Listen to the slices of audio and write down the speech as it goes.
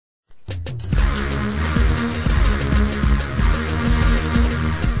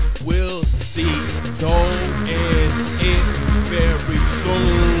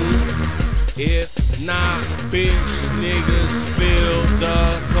soon. If not, bitch, niggas feel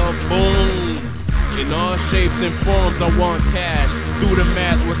the kaboom. In all shapes and forms, I want cash. Do the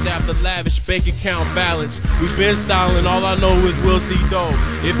math, what's after lavish bank account balance? We been styling, all I know is we'll see dough.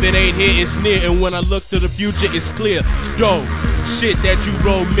 If it ain't here, it's near, and when I look to the future, it's clear. Dough, shit that you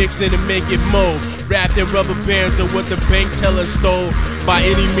roll, mixing and make it mold. Wrapped in rubber bands of what the bank teller stole. By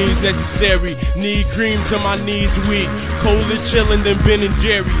any means necessary, need cream till my knees weak. Colder chillin' than Ben and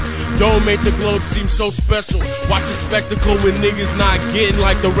Jerry. Don't make the globe seem so special. Watch a spectacle with niggas not getting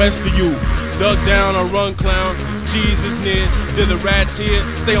like the rest of you. Duck down or run, clown. Cheese is near. To the rats here,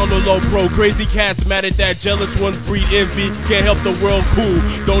 stay on the low pro. Crazy cats mad at that. Jealous ones breed envy. Can't help the world cool.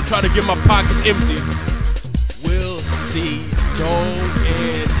 Don't try to get my pockets empty. We'll see. Don't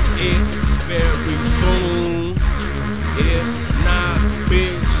end. It's very soon. If not,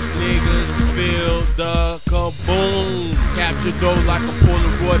 bitch, niggas feel the kaboom. Capture dough like a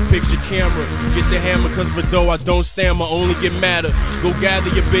Polaroid picture camera. Get the hammer cause for dough I don't stammer, only get madder. Go gather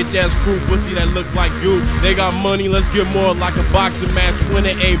your bitch ass crew, pussy that look like you. They got money, let's get more like a boxing match. When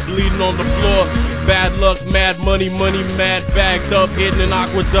it ain't bleeding on the floor. Bad luck, mad money, money mad, bagged up. Hidden in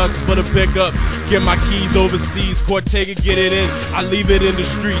aqueducts for the pickup. Get my keys overseas, Cortega get it in. I leave it in the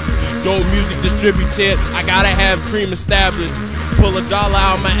streets. Don't music distributed, I gotta have cream established. Pull $1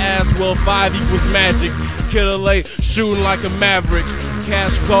 out my ass, well 5 equals magic. Killer late, shooting like a maverick.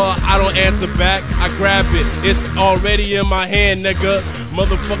 Cash call, I don't answer back, I grab it. It's already in my hand, nigga.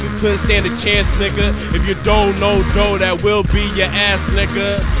 Motherfucker couldn't stand a chance, nigga. If you don't know dough, that will be your ass,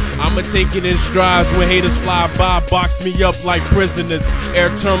 nigga. I'ma take it in strides when haters fly by, box me up like prisoners. Air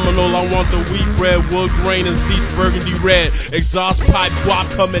terminal, I want the wheat bread, wood grain and seats burgundy red. Exhaust pipe guap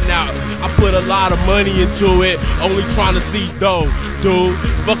coming out. I put a lot of money into it, only trying to see dough, dude.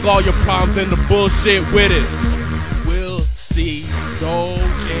 Fuck all your problems and the bullshit with it. We'll see dough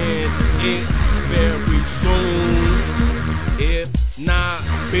and it's very soon. If not,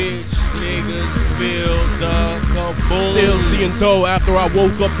 bitch, niggas feel the kaboom. Still seeing dough after I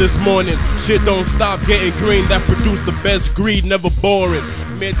woke up this morning. Shit don't stop getting green, that produced the best greed, never boring.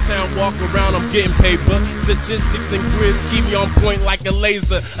 Midtown walk around, I'm getting paper. Statistics and grids keep me on point like a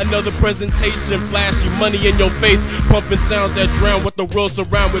laser. Another presentation, flashy money in your face. Pumping sounds that drown what the world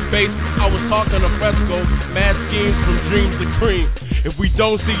surround with bass. I was talking to Fresco, mad schemes from dreams of cream. If we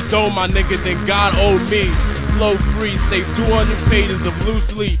don't see dough, my nigga, then God owe me. Flow free, save 200 pages of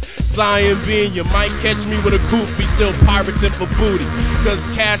loosely. CYN being, you might catch me with a goofy, still pirating for booty. Cause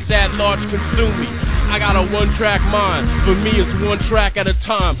cash at large consume me. I got a one-track mind, for me it's one track at a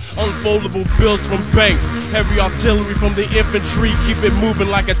time. Unfoldable bills from banks, heavy artillery from the infantry. Keep it moving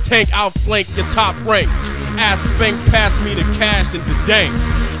like a tank, outflank your top rank. Ass spank, pass me the cash and the dank.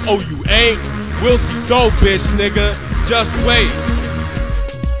 Oh, you ain't? We'll see dough, bitch, nigga, just wait.